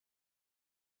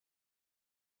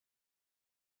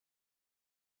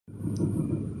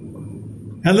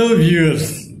Hello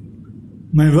viewers,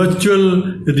 my virtual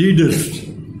readers.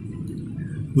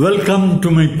 Welcome to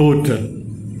my portal.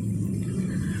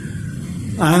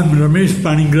 I am Ramesh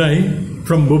Panigrahi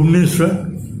from Bhubaneswar.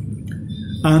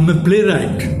 I am a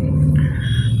playwright.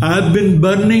 I have been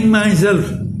burning myself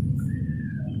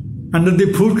under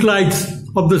the footlights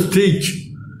of the stage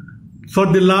for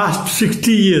the last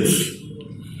 60 years.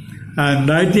 I am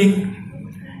writing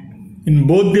in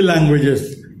both the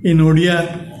languages, in Odia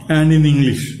and in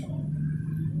English.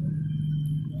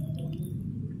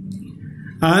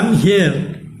 I am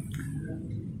here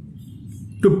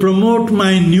to promote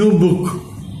my new book,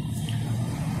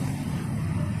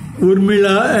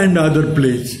 Urmila and Other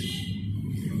Plays.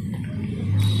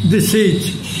 This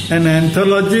is an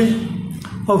anthology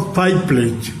of 5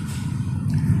 plays.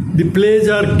 The plays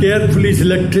are carefully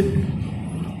selected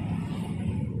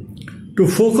to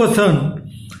focus on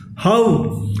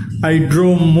how I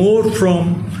draw more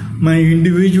from my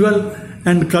individual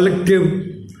and collective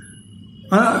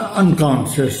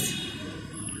unconscious,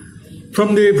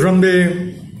 from the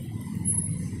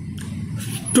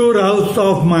storehouse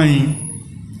of my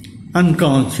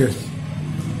unconscious.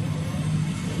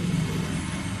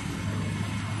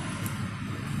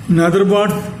 In other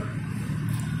words,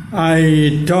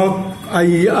 I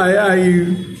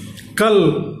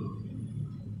cull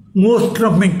most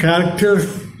of my characters,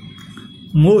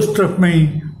 most of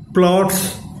my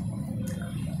plots,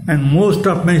 and most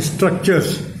of my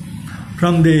structures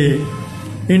from the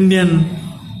Indian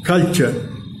culture.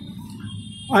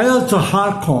 I also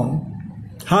hark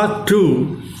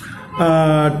to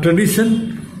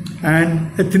tradition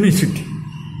and ethnicity.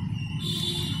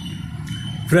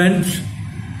 Friends,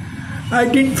 I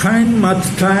didn't find much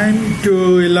time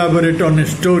to elaborate on a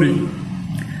story,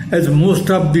 as most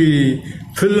of the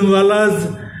filmwalas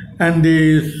and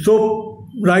the soap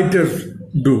writers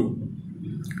do.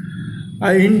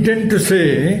 I intend to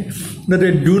say that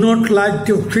I do not like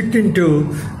to fit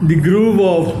into the groove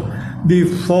of the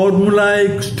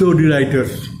formulaic story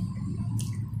writers.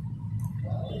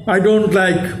 I don't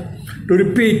like to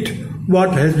repeat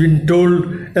what has been told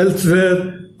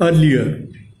elsewhere earlier.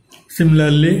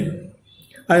 Similarly,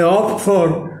 I opt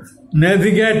for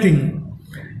navigating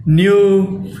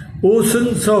new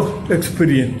oceans of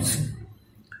experience.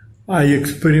 I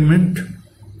experiment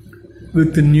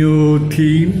with new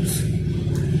themes,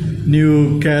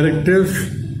 new characters,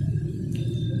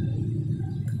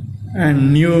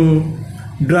 and new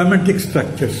dramatic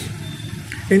structures.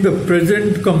 In the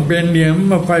present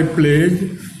compendium of 5 plays,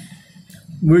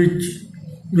 which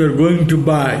we are going to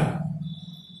buy,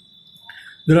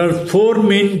 there are 4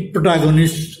 main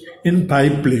protagonists in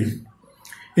 5 plays.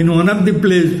 In one of the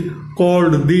plays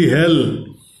called The Hell,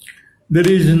 there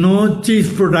is no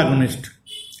chief protagonist.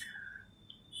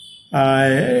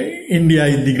 India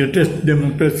is the greatest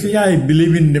democracy. I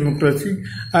believe in democracy.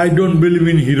 I don't believe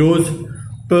in heroes.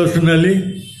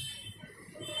 Personally,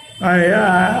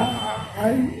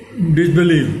 I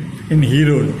disbelieve in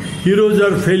heroes. Heroes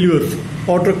are failures,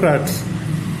 autocrats,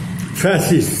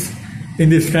 fascists in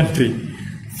this country.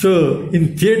 So,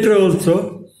 in theatre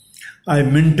also, I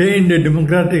maintained a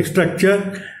democratic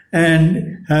structure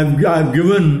and have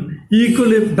given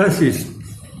equal emphasis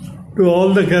to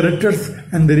all the characters,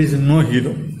 and there is no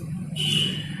hero.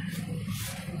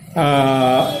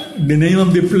 The name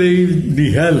of the play is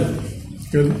The Hell.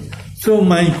 So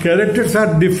my characters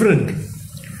are different.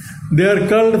 They are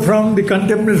culled from the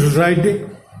contemporary society,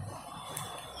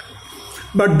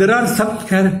 but there are some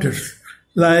characters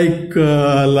like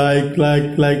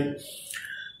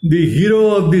the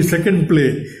hero of the second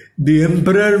play, the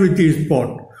emperor with his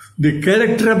pot. The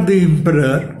character of the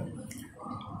emperor,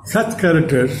 such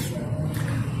characters,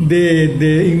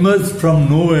 they emerge from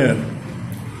nowhere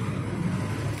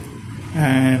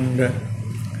and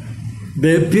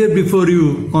they appear before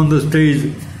you on the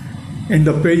stage in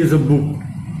the pages of book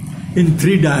in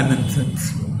 3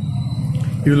 dimensions.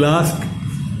 You'll ask,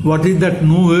 what is that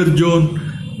nowhere zone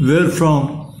where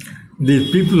from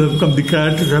these people have come, the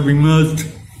characters have emerged?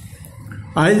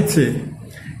 I'll say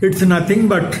it's nothing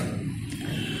but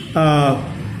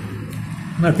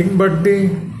the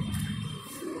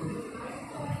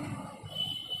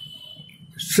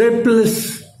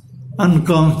shapeless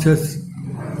unconscious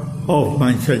of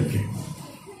my psyche.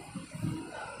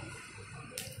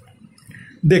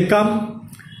 They come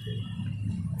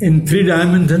in 3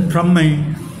 dimensions from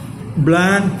my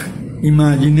blank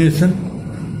imagination,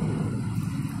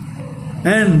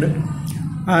 and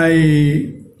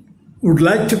I would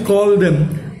like to call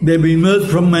them, they've emerged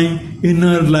from my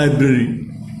inner library.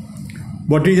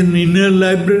 What is an inner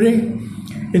library?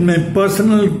 In my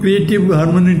personal creative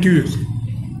hermeneutics,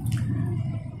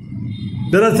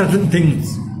 There are certain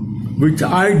things which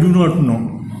I do not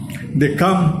know. They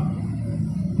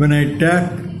come when I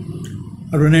tap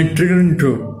or when I trigger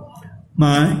into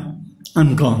my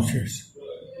unconscious.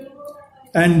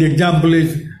 And the example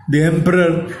is the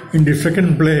emperor in the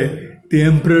second play, the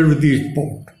emperor with his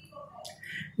pot.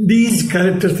 These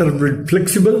characters are very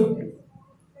flexible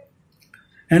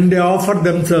and they offer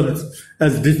themselves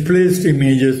as displaced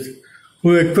images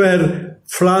who acquire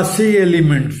flashy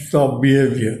elements of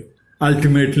behavior.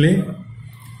 Ultimately,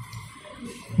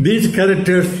 these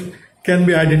characters can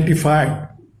be identified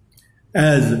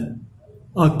as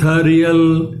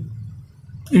authorial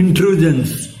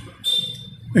intrusions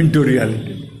into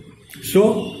reality.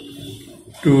 So,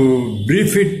 to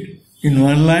brief it in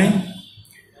one line,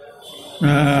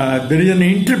 there is an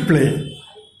interplay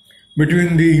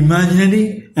between the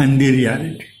imaginary and the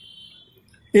reality.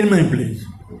 In my place,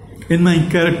 in my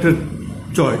character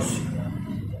choice,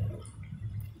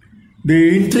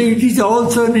 it is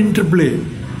also an interplay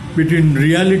between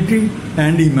reality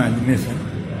and imagination.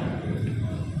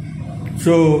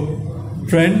 So,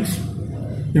 friends,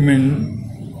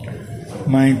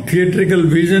 my theatrical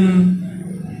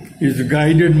vision is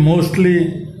guided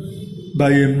mostly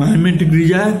by a mimetic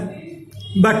desire,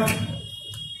 but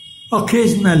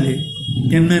occasionally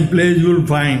in my plays you will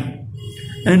find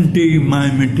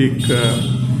anti-mimetic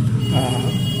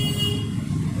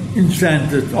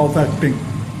instances of acting,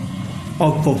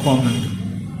 of performance.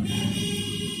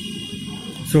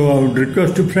 So I would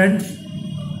request to friends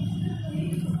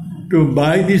to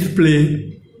buy this play.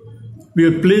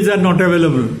 Where plays are not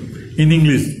available in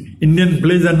English. Indian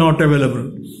plays are not available.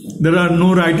 There are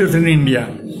no writers in India.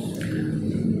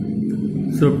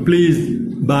 So please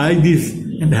buy this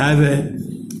and have a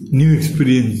new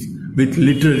experience with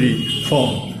literary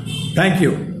form. Thank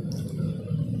you.